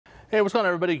Hey, what's going on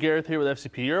everybody? Gareth here with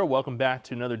FCP Euro. Welcome back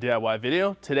to another DIY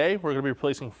video. Today we're going to be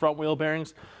replacing front wheel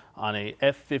bearings on a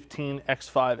F15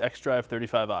 X5 xDrive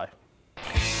 35i.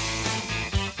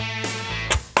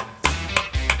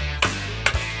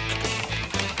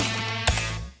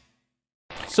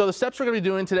 So the steps we're going to be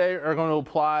doing today are going to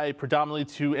apply predominantly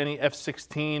to any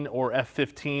F16 or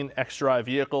F15 xDrive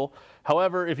vehicle.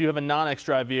 However, if you have a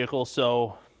non-xDrive vehicle,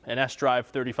 so an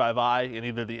xDrive 35i in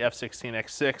either the F16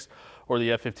 X6 or the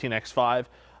F15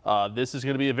 X5, this is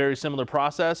going to be a very similar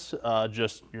process,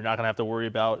 just you're not going to have to worry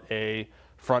about a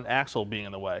front axle being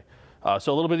in the way.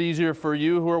 So a little bit easier for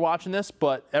you who are watching this,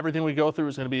 but everything we go through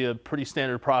is going to be a pretty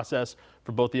standard process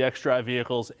for both the xDrive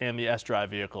vehicles and the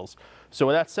S-Drive vehicles. So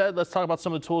with that said, let's talk about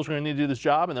some of the tools we're going to need to do this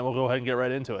job, and then we'll go ahead and get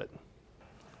right into it.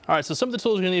 All right, so some of the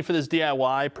tools you're going to need for this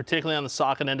DIY, particularly on the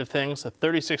socket end of things: a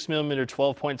 36mm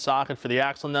 12-point socket for the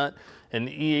axle nut, an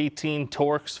E18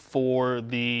 Torx for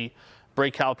the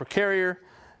brake caliper carrier,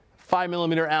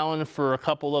 5mm Allen for a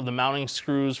couple of the mounting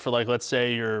screws for, like, let's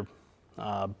say your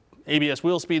ABS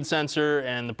wheel speed sensor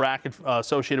and the bracket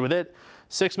associated with it,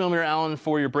 6mm Allen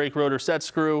for your brake rotor set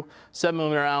screw,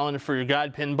 7mm Allen for your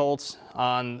guide pin bolts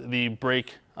on the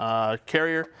brake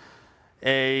carrier,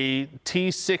 a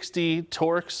T60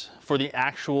 Torx for the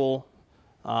actual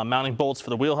mounting bolts for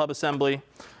the wheel hub assembly,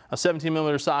 a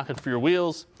 17mm socket for your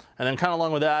wheels, and then kind of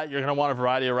along with that, you're going to want a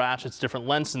variety of ratchets, different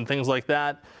lengths and things like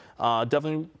that.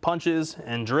 Definitely punches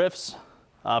and drifts.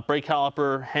 Brake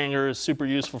caliper hanger is super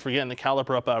useful for getting the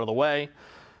caliper up out of the way.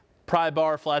 Pry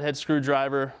bar, flathead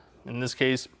screwdriver, in this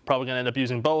case, probably going to end up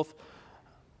using both.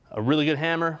 A really good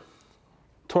hammer.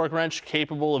 Torque wrench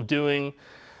capable of doing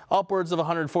upwards of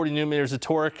 140 newton meters of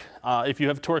torque. If you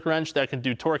have a torque wrench that can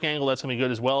do torque angle, that's going to be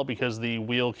good as well, because the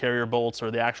wheel carrier bolts or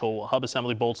the actual hub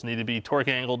assembly bolts need to be torque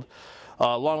angled.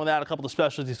 Along with that, a couple of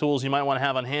specialty tools you might want to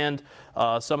have on hand.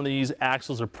 Some of these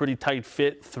axles are pretty tight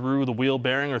fit through the wheel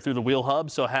bearing or through the wheel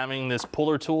hub, so having this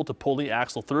puller tool to pull the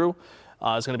axle through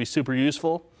is going to be super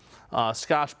useful.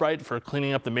 Scotch-Brite for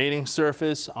cleaning up the mating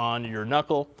surface on your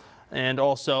knuckle, and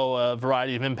also a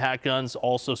variety of impact guns,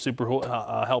 also super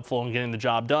helpful in getting the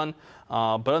job done.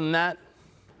 But other than that,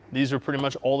 these are pretty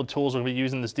much all the tools we're going to be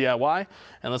using in this DIY,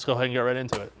 and let's go ahead and get right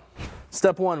into it.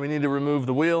 Step one, we need to remove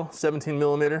the wheel,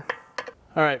 17mm.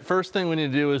 All right, first thing we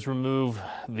need to do is remove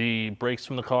the brakes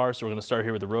from the car. So we're going to start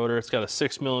here with the rotor. It's got a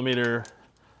 6mm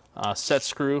set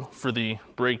screw for the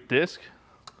brake disc.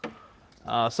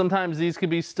 Sometimes these can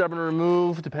be stubborn to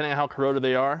remove depending on how corroded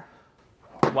they are.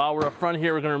 While we're up front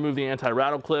here, we're going to remove the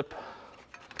anti-rattle clip.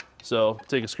 So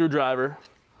take a screwdriver.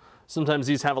 Sometimes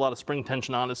these have a lot of spring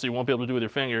tension on it, so you won't be able to do it with your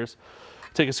fingers.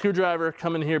 Take a screwdriver,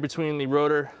 come in here between the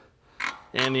rotor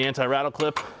and the anti-rattle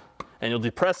clip, and you'll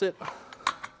depress it.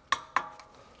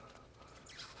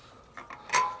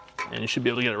 And you should be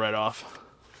able to get it right off.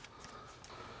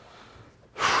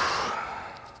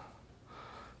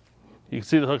 You can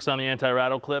see the hooks on the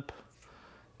anti-rattle clip.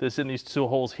 This in these two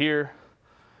holes here.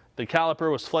 The caliper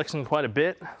was flexing quite a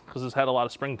bit because this had a lot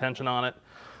of spring tension on it.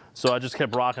 So I just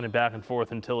kept rocking it back and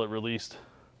forth until it released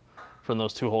from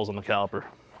those two holes on the caliper.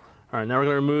 All right, now we're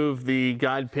going to remove the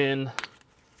guide pin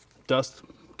dust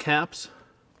caps.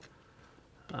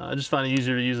 I just find it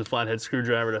easier to use a flathead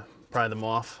screwdriver to pry them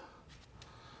off.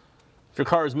 If your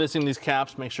car is missing these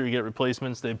caps, make sure you get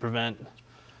replacements. They prevent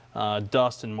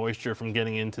dust and moisture from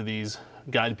getting into these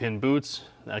guide pin boots.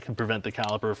 That can prevent the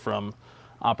caliper from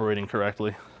operating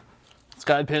correctly. These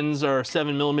guide pins are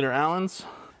 7mm Allens.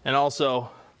 And also,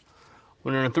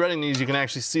 when you're threading these, you can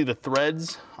actually see the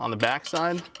threads on the back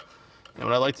side. And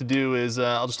what I like to do is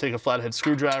I'll just take a flathead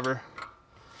screwdriver.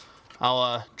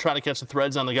 I'll try to catch the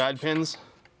threads on the guide pins,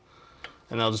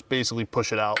 and I'll just basically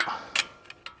push it out.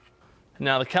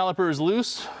 Now the caliper is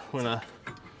loose. We're going to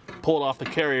pull it off the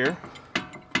carrier.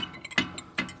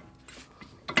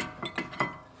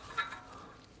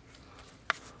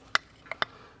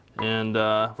 And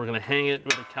we're going to hang it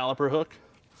with a caliper hook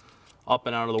up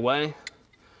and out of the way.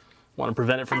 Want to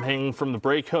prevent it from hanging from the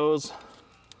brake hose.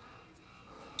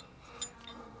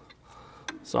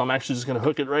 So I'm actually just going to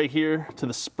hook it right here to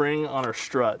the spring on our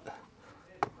strut.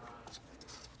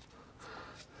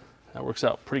 That works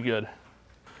out pretty good.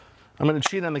 I'm going to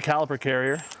cheat on the caliper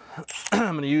carrier.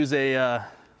 I'm going to use a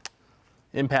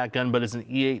impact gun, but it's an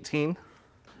E18.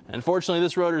 And fortunately,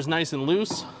 this rotor is nice and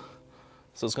loose,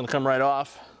 so it's going to come right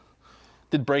off.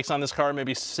 Did brakes on this car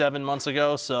maybe 7 months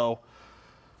ago, so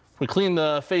we cleaned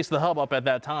the face of the hub up at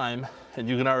that time, and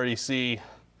you can already see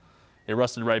it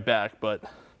rusted right back, but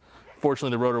fortunately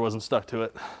the rotor wasn't stuck to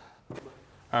it. All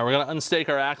right, we're going to unstake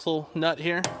our axle nut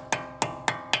here.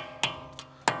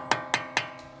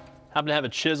 Happen to have a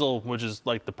chisel, which is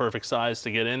like the perfect size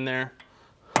to get in there.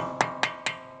 All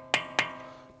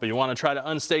But you want to try to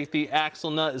unstake the axle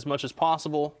nut as much as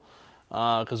possible,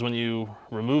 because when you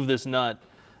remove this nut,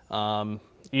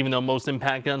 even though most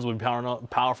impact guns would be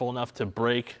powerful enough to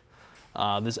break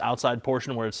this outside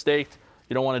portion where it's staked,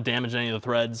 you don't want to damage any of the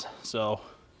threads. So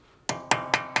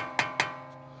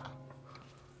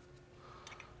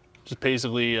just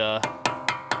basically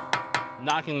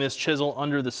knocking this chisel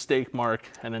under the stake mark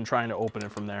and then trying to open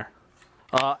it from there.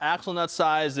 Axle nut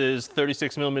size is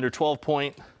 36 millimeter 12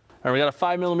 point. All right, we got a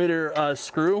 5 millimeter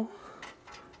screw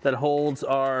that holds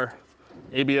our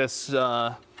ABS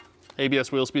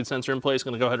wheel speed sensor in place.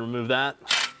 Gonna go ahead and remove that.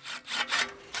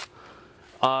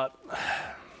 I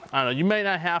don't know, you may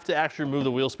not have to actually remove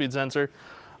the wheel speed sensor.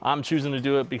 I'm choosing to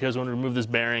do it because when we remove this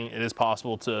bearing, it is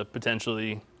possible to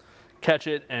potentially catch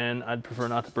it, and I'd prefer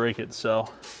not to break it, so.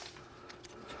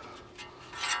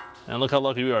 And look how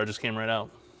lucky we are, it just came right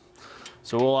out.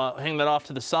 So we'll hang that off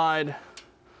to the side.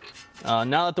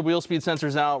 Now that the wheel speed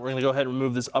sensor's out, we're gonna go ahead and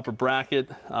remove this upper bracket.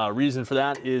 Reason for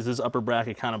that is this upper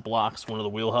bracket kind of blocks one of the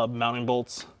wheel hub mounting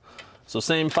bolts. So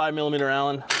same 5 millimeter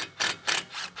Allen.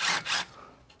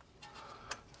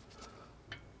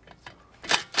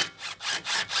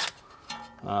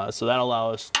 So that'll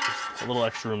allow us just a little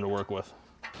extra room to work with.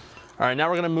 All right, now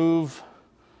we're gonna move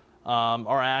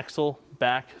our axle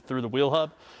back through the wheel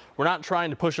hub. We're not trying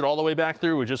to push it all the way back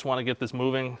through, we just wanna get this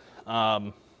moving.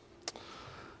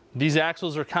 These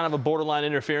axles are kind of a borderline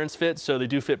interference fit, so they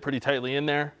do fit pretty tightly in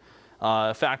there.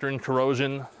 Factor in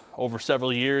corrosion over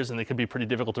several years, and they can be pretty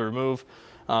difficult to remove.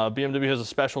 BMW has a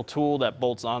special tool that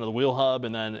bolts onto the wheel hub,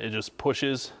 and then it just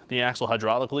pushes the axle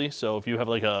hydraulically. So if you have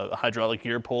like a hydraulic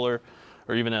gear puller,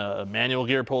 or even a manual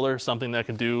gear puller, something that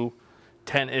can do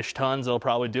 10-ish tons, they'll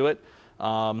probably do it.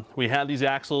 We had these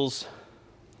axles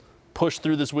pushed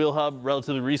through this wheel hub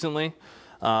relatively recently.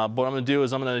 What I'm gonna do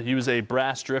is I'm gonna use a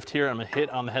brass drift here. I'm gonna hit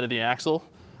on the head of the axle.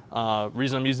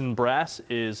 Reason I'm using brass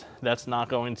is that's not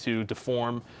going to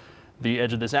deform the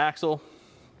edge of this axle.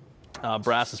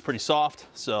 Brass is pretty soft,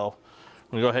 so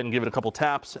I'm gonna go ahead and give it a couple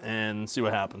taps and see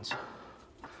what happens.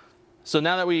 So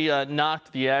now that we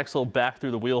knocked the axle back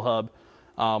through the wheel hub,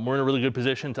 we're in a really good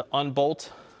position to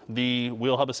unbolt the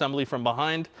wheel hub assembly from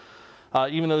behind.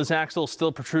 Even though this axle is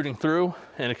still protruding through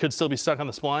and it could still be stuck on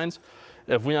the splines,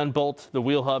 if we unbolt the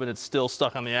wheel hub and it's still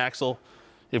stuck on the axle,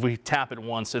 if we tap it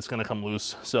once, it's gonna come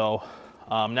loose. So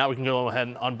now we can go ahead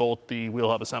and unbolt the wheel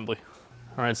hub assembly.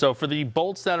 All right, so for the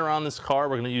bolts that are on this car,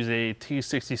 we're gonna use a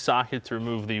T60 socket to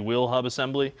remove the wheel hub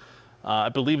assembly. I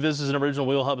believe this is an original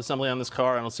wheel hub assembly on this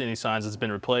car. I don't see any signs it's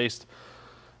been replaced.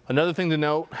 Another thing to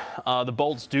note, the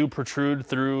bolts do protrude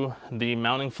through the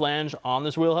mounting flange on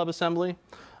this wheel hub assembly.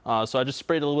 So I just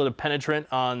sprayed a little bit of penetrant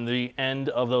on the end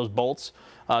of those bolts,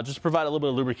 just to provide a little bit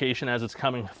of lubrication as it's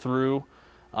coming through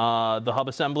the hub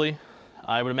assembly.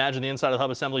 I would imagine the inside of the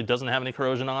hub assembly doesn't have any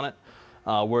corrosion on it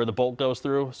where the bolt goes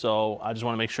through, so I just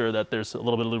want to make sure that there's a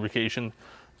little bit of lubrication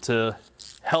to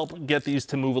help get these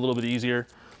to move a little bit easier.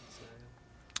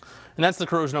 And that's the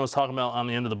corrosion I was talking about on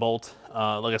the end of the bolt.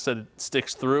 Like I said, it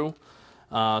sticks through.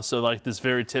 So like this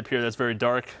very tip here that's very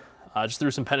dark, I just threw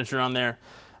some penetrant on there,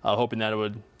 hoping that it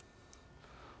would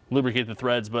lubricate the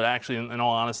threads, but actually in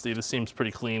all honesty, this seems pretty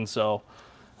clean, so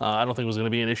I don't think it was gonna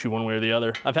be an issue one way or the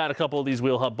other. I've had a couple of these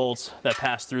wheel hub bolts that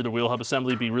pass through the wheel hub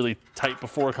assembly be really tight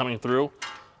before coming through.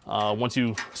 Once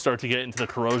you start to get into the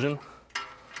corrosion.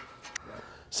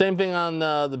 Same thing on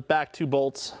the back two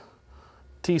bolts,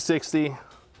 T60.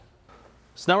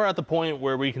 So now we're at the point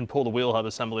where we can pull the wheel hub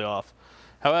assembly off.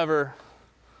 However,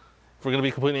 if we're gonna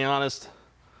be completely honest,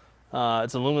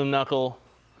 it's an aluminum knuckle,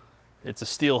 it's a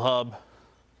steel hub,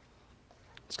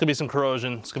 it's gonna be some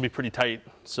corrosion, it's gonna be pretty tight.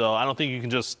 So I don't think you can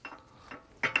just,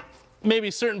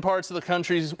 maybe certain parts of the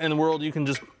countries in the world you can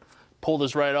just pull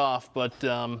this right off, but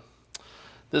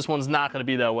this one's not gonna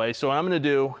be that way. So what I'm gonna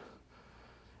do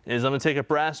is I'm gonna take a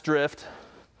brass drift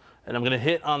and I'm gonna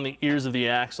hit on the ears of the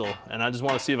axle, and I just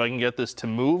wanna see if I can get this to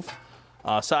move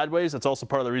sideways. That's also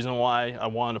part of the reason why I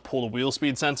wanted to pull the wheel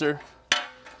speed sensor.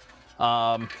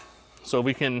 So if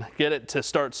we can get it to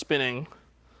start spinning,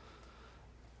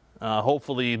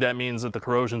 hopefully that means that the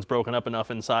corrosion's broken up enough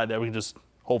inside that we can just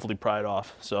hopefully pry it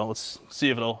off. So let's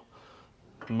see if it'll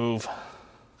move.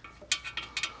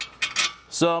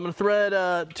 So I'm gonna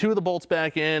thread two of the bolts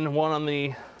back in, one on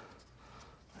the,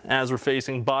 as we're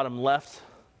facing bottom left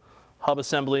hub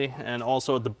assembly, and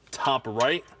also at the top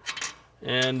right.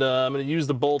 And I'm gonna use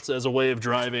the bolts as a way of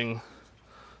driving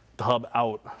the hub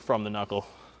out from the knuckle.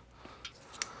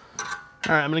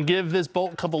 All right, I'm gonna give this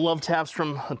bolt a couple love taps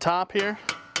from the top here.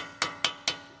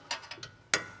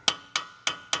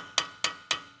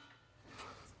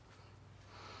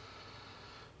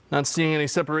 Not seeing any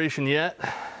separation yet.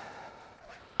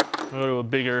 go to a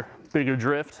bigger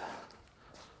drift.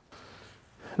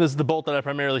 This is the bolt that I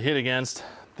primarily hit against.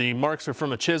 The marks are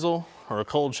from a chisel or a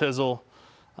cold chisel.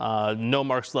 No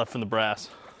marks left from the brass.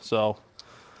 So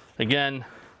again,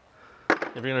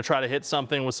 if you're gonna try to hit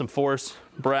something with some force,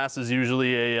 brass is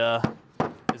usually a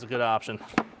good option.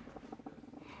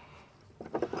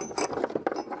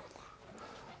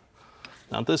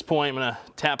 Now at this point, I'm gonna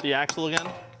tap the axle again.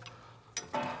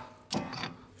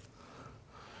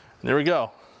 There we go,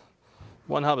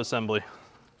 one hub assembly.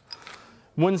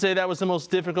 Wouldn't say that was the most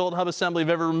difficult hub assembly I've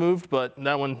ever removed, but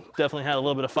that one definitely had a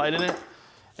little bit of fight in it.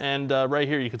 And right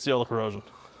here, you can see all the corrosion.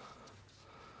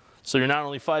 So you're not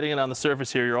only fighting it on the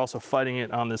surface here, you're also fighting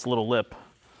it on this little lip.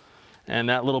 And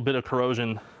that little bit of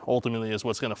corrosion ultimately is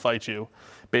what's gonna fight you.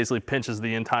 Basically pinches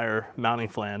the entire mounting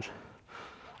flange.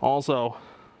 Also,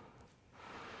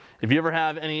 if you ever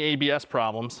have any ABS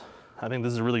problems, I think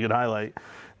this is a really good highlight.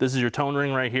 This is your tone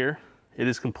ring right here. It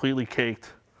is completely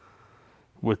caked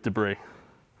with debris.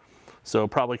 So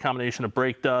probably a combination of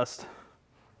brake dust,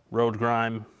 road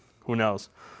grime, who knows.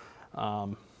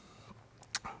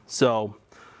 So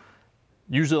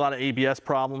usually a lot of ABS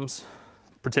problems,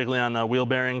 particularly on wheel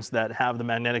bearings that have the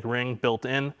magnetic ring built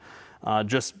in.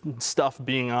 Just stuff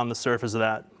being on the surface of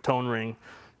that tone ring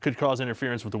could cause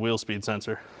interference with the wheel speed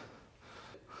sensor.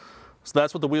 So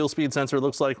that's what the wheel speed sensor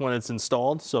looks like when it's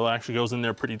installed. So it actually goes in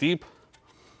there pretty deep.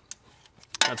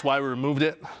 That's why we removed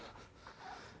it.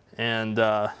 And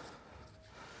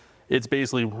it's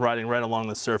basically riding right along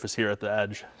the surface here at the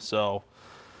edge. So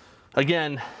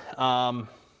again,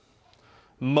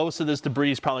 most of this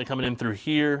debris is probably coming in through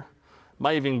here.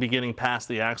 Might even be getting past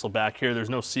the axle back here. There's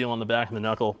no seal on the back of the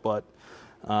knuckle, but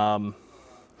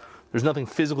there's nothing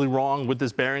physically wrong with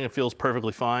this bearing. It feels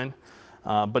perfectly fine.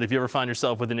 But if you ever find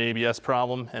yourself with an ABS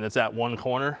problem and it's at one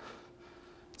corner,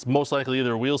 it's most likely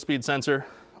either a wheel speed sensor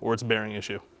or it's a bearing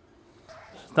issue.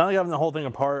 Now that I've gotten the whole thing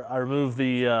apart, I removed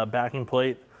the backing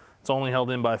plate. It's only held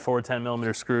in by 4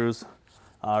 10mm screws.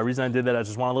 The reason I did that, I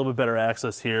just want a little bit better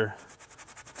access here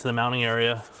to the mounting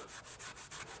area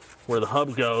where the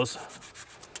hub goes.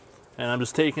 And I'm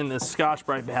just taking this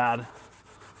Scotch-Brite pad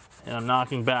and I'm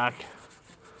knocking back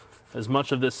as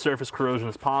much of this surface corrosion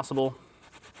as possible.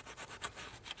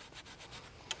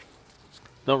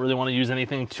 Don't really want to use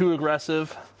anything too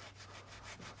aggressive.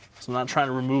 So I'm not trying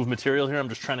to remove material here, I'm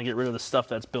just trying to get rid of the stuff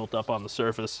that's built up on the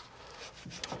surface.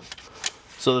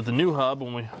 So that the new hub,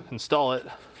 when we install it,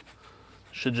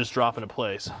 should just drop into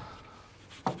place.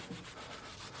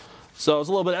 So it's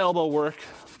a little bit of elbow work,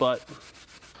 but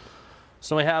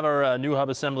so we have our new hub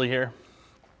assembly here.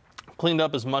 Cleaned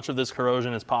up as much of this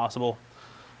corrosion as possible.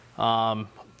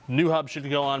 New hub should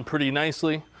go on pretty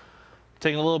nicely.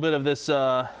 Taking a little bit of this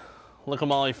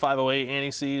Liquimolly 508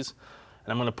 anti-seize,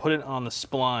 and I'm going to put it on the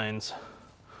splines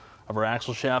of our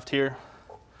axle shaft here.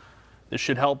 This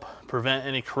should help prevent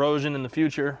any corrosion in the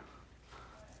future.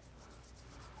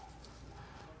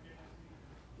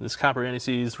 This copper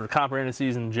anti-seize, or copper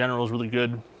anti-seize in general, is really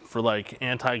good for like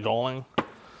anti-galling.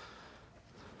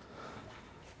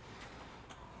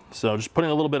 So just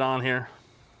putting a little bit on here.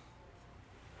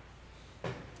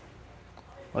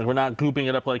 Like, we're not gooping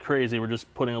it up like crazy, we're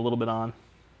just putting a little bit on.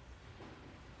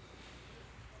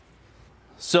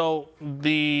 So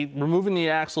removing the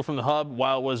axle from the hub,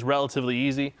 while it was relatively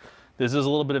easy, this is a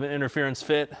little bit of an interference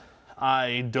fit.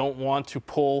 I don't want to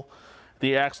pull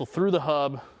the axle through the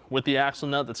hub with the axle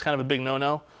nut. That's kind of a big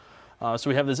no-no. So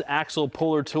we have this axle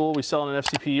puller tool we sell in an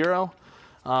FCP Euro.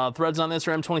 Threads on this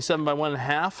are M27 by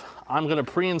 1.5. I'm going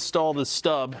to pre-install this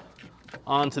stub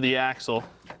onto the axle,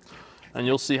 and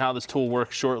you'll see how this tool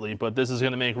works shortly, but this is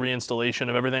going to make reinstallation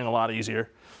of everything a lot easier.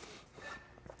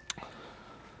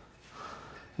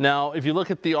 Now, if you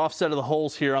look at the offset of the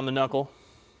holes here on the knuckle,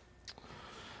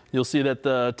 you'll see that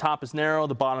the top is narrow,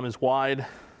 the bottom is wide.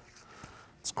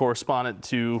 It's correspondent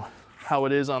to how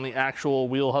it is on the actual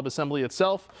wheel hub assembly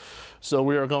itself. So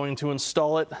we are going to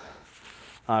install it,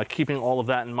 keeping all of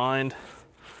that in mind.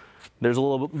 There's a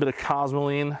little bit of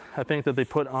Cosmoline, I think, that they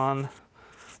put on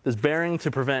this bearing to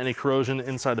prevent any corrosion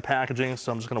inside the packaging.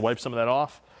 So I'm just going to wipe some of that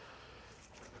off.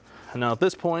 And now at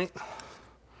this point,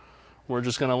 we're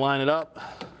just going to line it up,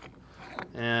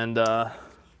 and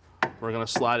we're going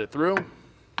to slide it through.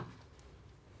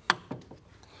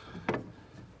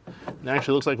 It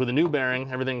actually looks like with the new bearing,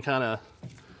 everything kind of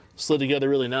slid together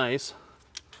really nice.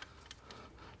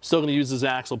 Still going to use this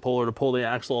axle puller to pull the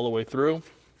axle all the way through.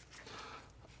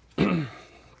 Get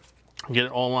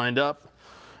it all lined up.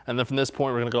 And then from this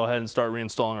point, we're going to go ahead and start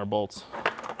reinstalling our bolts.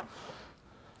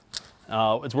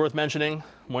 It's worth mentioning,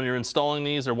 when you're installing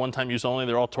these, they're one-time use only.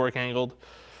 They're all torque angled.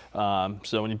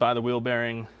 So when you buy the wheel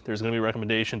bearing, there's going to be a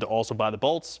recommendation to also buy the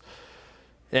bolts.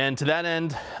 And to that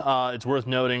end, it's worth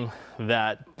noting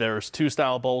that there's two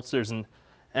style bolts. There's an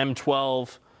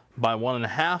M12 by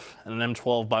 1.5 and an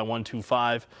M12 by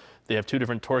 125. They have two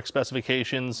different torque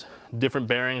specifications. Different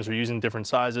bearings are using different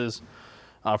sizes.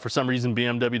 For some reason,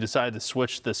 BMW decided to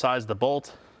switch the size of the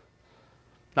bolt.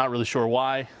 Not really sure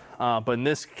why, but in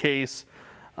this case,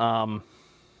 the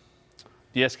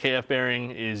SKF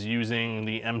bearing is using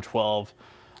the M12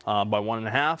 by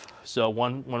 1.5. So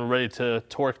when we're ready to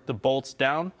torque the bolts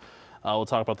down, we'll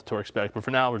talk about the torque spec. But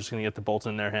for now, we're just gonna get the bolts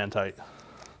in there hand tight.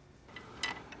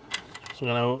 So I'm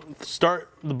gonna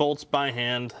start the bolts by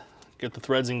hand, get the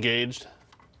threads engaged.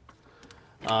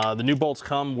 The new bolts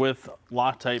come with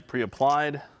Loctite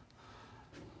pre-applied,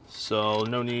 so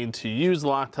no need to use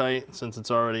Loctite since it's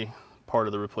already part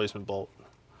of the replacement bolt.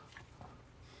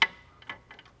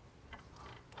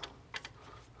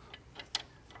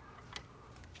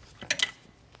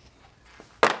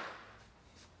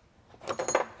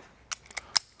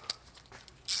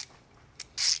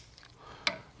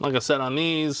 Like I said on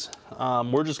these,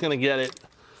 we're just gonna get it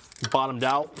bottomed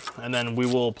out, and then we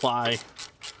will apply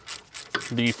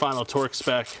the final torque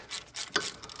spec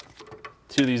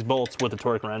to these bolts with the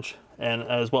torque wrench, and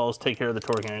as well as take care of the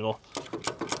torque angle.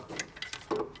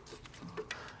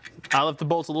 I left the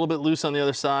bolts a little bit loose on the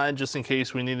other side just in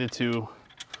case we needed to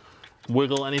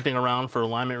wiggle anything around for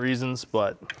alignment reasons,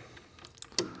 but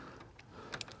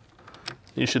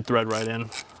you should thread right in.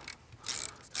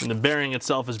 And the bearing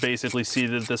itself is basically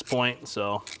seated at this point,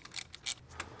 so.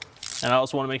 And I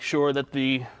also want to make sure that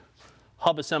the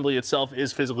hub assembly itself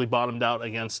is physically bottomed out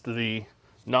against the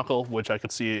knuckle, which I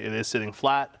could see it is sitting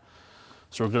flat.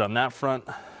 So we're good on that front.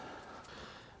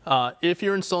 If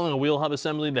you're installing a wheel hub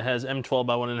assembly that has M12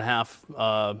 by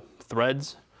 1.5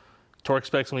 threads, torque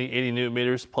spec's gonna be 80 Newton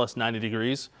meters plus 90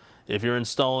 degrees. If you're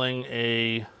installing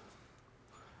I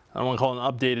don't want to call it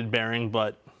an updated bearing,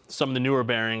 but some of the newer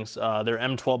bearings, they're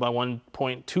M12 by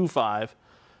 1.25,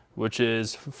 which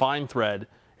is fine thread.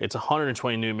 It's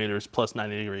 120 Newton meters plus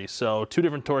 90 degrees. So two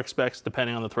different torque specs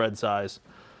depending on the thread size.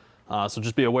 So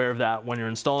just be aware of that when you're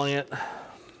installing it.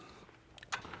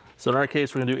 So in our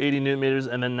case, we're gonna do 80 Newton meters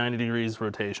and then 90 degrees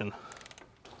rotation.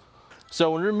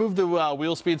 So when we removed the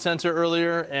wheel speed sensor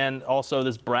earlier and also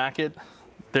this bracket,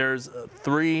 there's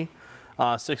three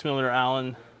 6mm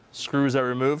Allen screws that were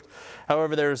removed.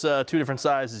 However, there's two different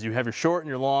sizes. You have your short and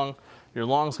your long. Your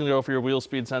long's gonna go for your wheel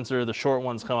speed sensor. The short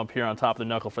ones come up here on top of the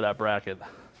knuckle for that bracket.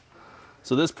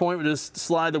 So at this point, we just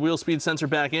slide the wheel speed sensor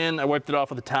back in. I wiped it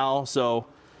off with a towel, so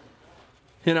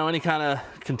you know, any kind of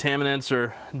contaminants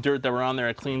or dirt that were on there,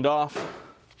 I cleaned off.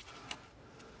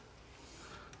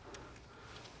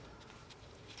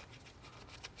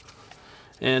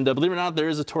 And believe it or not, there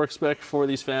is a torque spec for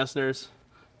these fasteners.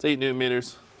 It's 8 Newton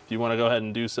meters, if you want to go ahead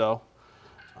and do so.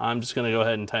 I'm just going to go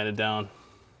ahead and tighten it down.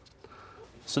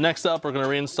 So next up, we're going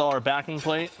to reinstall our backing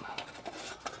plate.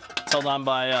 It's held on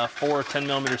by 4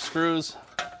 10mm screws.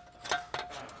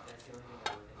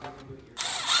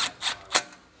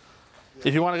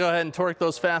 If you want to go ahead and torque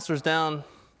those fasteners down,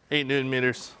 8 Newton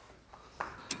meters.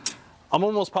 I'm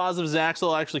almost positive this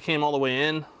axle actually came all the way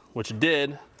in, which it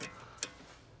did.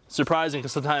 Surprising,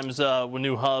 because sometimes with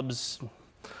new hubs,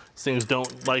 things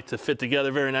don't like to fit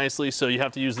together very nicely, so you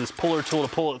have to use this puller tool to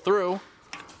pull it through,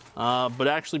 but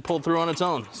actually pulled through on its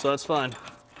own, so that's fine.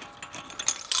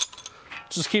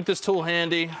 Just keep this tool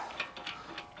handy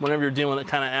whenever you're dealing with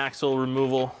kind of axle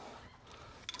removal.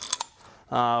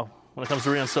 When it comes to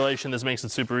reinstallation, this makes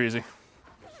it super easy.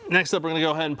 Next up, we're gonna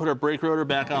go ahead and put our brake rotor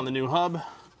back on the new hub.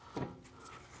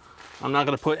 I'm not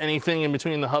gonna put anything in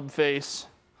between the hub face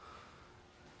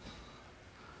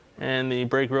and the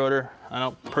brake rotor. I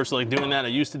don't personally like doing that. I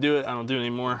used to do it, I don't do it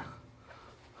anymore.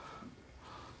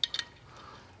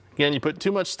 Again, you put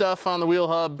too much stuff on the wheel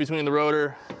hub between the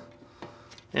rotor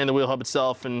and the wheel hub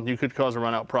itself, and you could cause a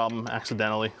run out problem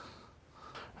accidentally.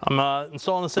 I'm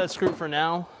installing the set screw for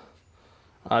now,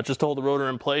 just to hold the rotor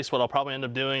in place. What I'll probably end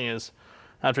up doing is,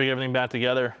 after I get everything back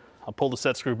together, I'll pull the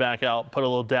set screw back out, put a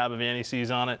little dab of anti-seize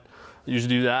on it. I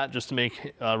usually do that just to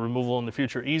make removal in the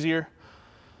future easier.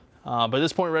 But at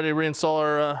this point, we're ready to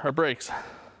reinstall our brakes.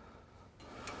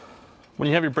 When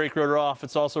you have your brake rotor off,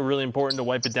 it's also really important to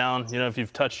wipe it down. You know, if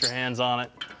you've touched your hands on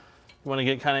it, you want to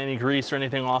get kind of any grease or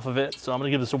anything off of it. So I'm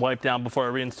going to give this a wipe down before I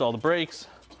reinstall the brakes.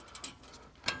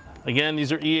 Again,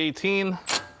 these are E18.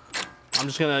 I'm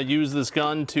just going to use this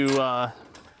gun to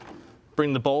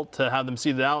bring the bolt to have them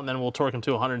seated out, and then we'll torque them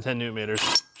to 110 Newton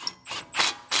meters.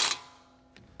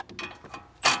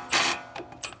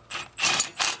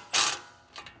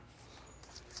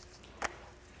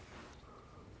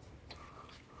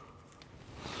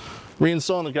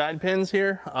 Reinstalling the guide pins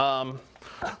here.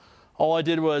 All I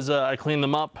did was I cleaned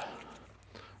them up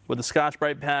with a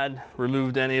Scotch-Brite pad,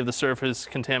 removed any of the surface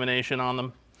contamination on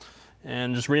them,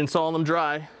 and just reinstalling them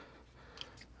dry.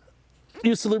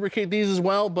 Used to lubricate these as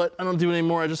well, but I don't do it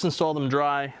anymore. I just install them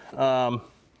dry.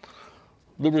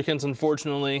 Lubricants,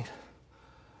 unfortunately,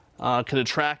 can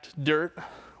attract dirt,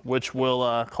 which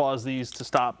will cause these to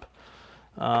stop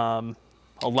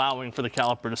allowing for the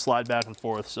caliper to slide back and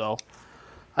forth. So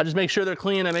I just make sure they're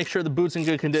clean. I make sure the boot's in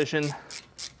good condition,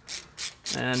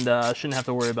 and shouldn't have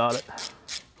to worry about it.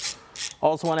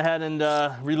 Also went ahead and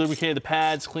re-lubricated the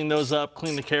pads, cleaned those up,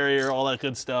 cleaned the carrier, all that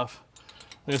good stuff.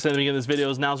 Like I said at the beginning of this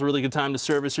video, now's a really good time to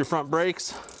service your front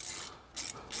brakes.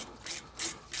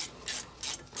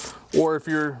 Or if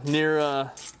you're near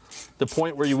the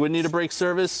point where you would need a brake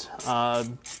service,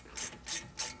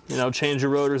 you know, change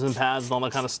your rotors and pads and all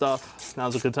that kind of stuff.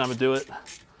 Now's a good time to do it.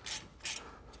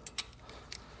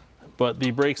 But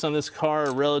the brakes on this car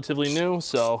are relatively new,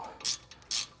 so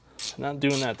not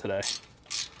doing that today.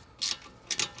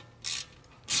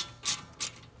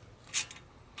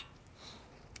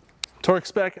 Torque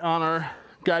spec on our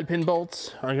guide pin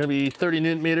bolts are going to be 30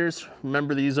 Newton meters.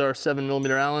 Remember, these are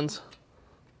 7mm Allens.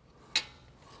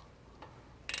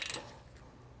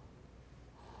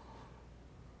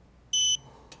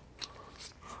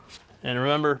 And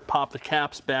remember, pop the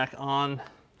caps back on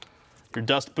your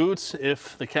dust boots.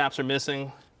 If the caps are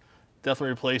missing,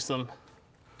 definitely replace them.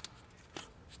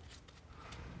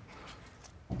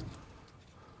 I'm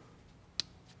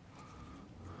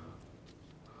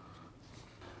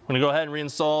gonna go ahead and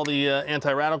reinstall the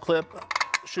anti-rattle clip.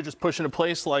 Should just push into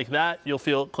place like that. You'll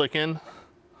feel it click in.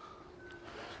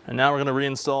 And now we're gonna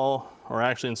reinstall, or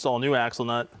actually install a new axle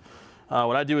nut.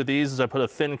 What I do with these is I put a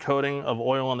thin coating of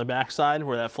oil on the backside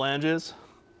where that flange is,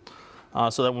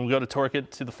 so that when we go to torque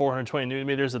it to the 420 Newton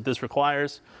meters that this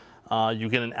requires, you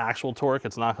get an actual torque.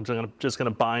 It's not just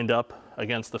gonna bind up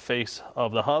against the face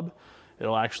of the hub.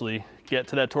 It'll actually get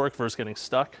to that torque versus getting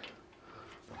stuck.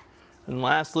 And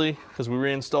lastly, because we'll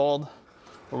reinstall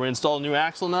a new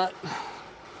axle nut,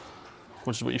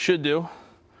 which is what you should do,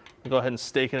 go ahead and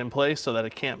stake it in place so that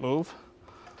it can't move.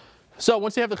 So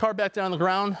once you have the car back down on the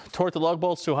ground, torque the lug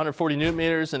bolts to 140 Newton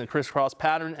meters in a crisscross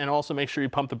pattern, and also make sure you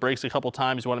pump the brakes a couple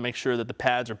times. You want to make sure that the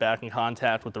pads are back in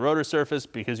contact with the rotor surface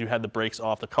because you had the brakes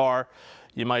off the car.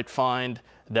 You might find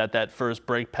that that first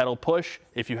brake pedal push,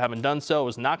 if you haven't done so,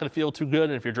 is not going to feel too good,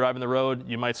 and if you're driving the road,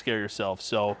 you might scare yourself.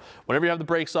 So whenever you have the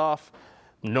brakes off,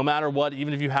 no matter what,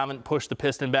 even if you haven't pushed the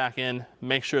piston back in,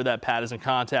 make sure that pad is in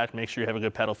contact, make sure you have a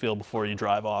good pedal feel before you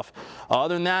drive off.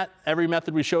 Other than that, every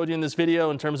method we showed you in this video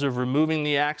in terms of removing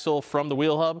the axle from the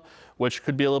wheel hub, which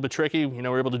could be a little bit tricky, you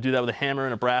know, we're able to do that with a hammer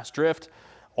and a brass drift.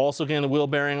 Also getting the wheel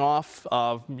bearing off,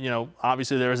 you know,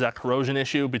 obviously there is that corrosion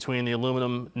issue between the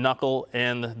aluminum knuckle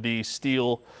and the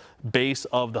steel base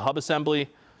of the hub assembly.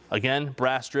 Again,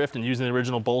 brass drift and using the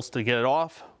original bolts to get it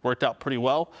off worked out pretty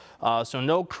well. So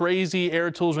no crazy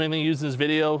air tools or anything used in this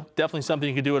video. Definitely something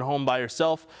you can do at home by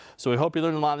yourself. So we hope you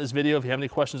learned a lot in this video. If you have any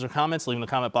questions or comments, leave them in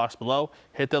the comment box below.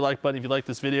 Hit that like button if you like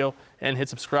this video, and hit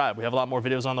subscribe. We have a lot more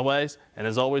videos on the way. And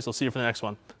as always, I'll see you for the next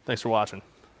one. Thanks for watching.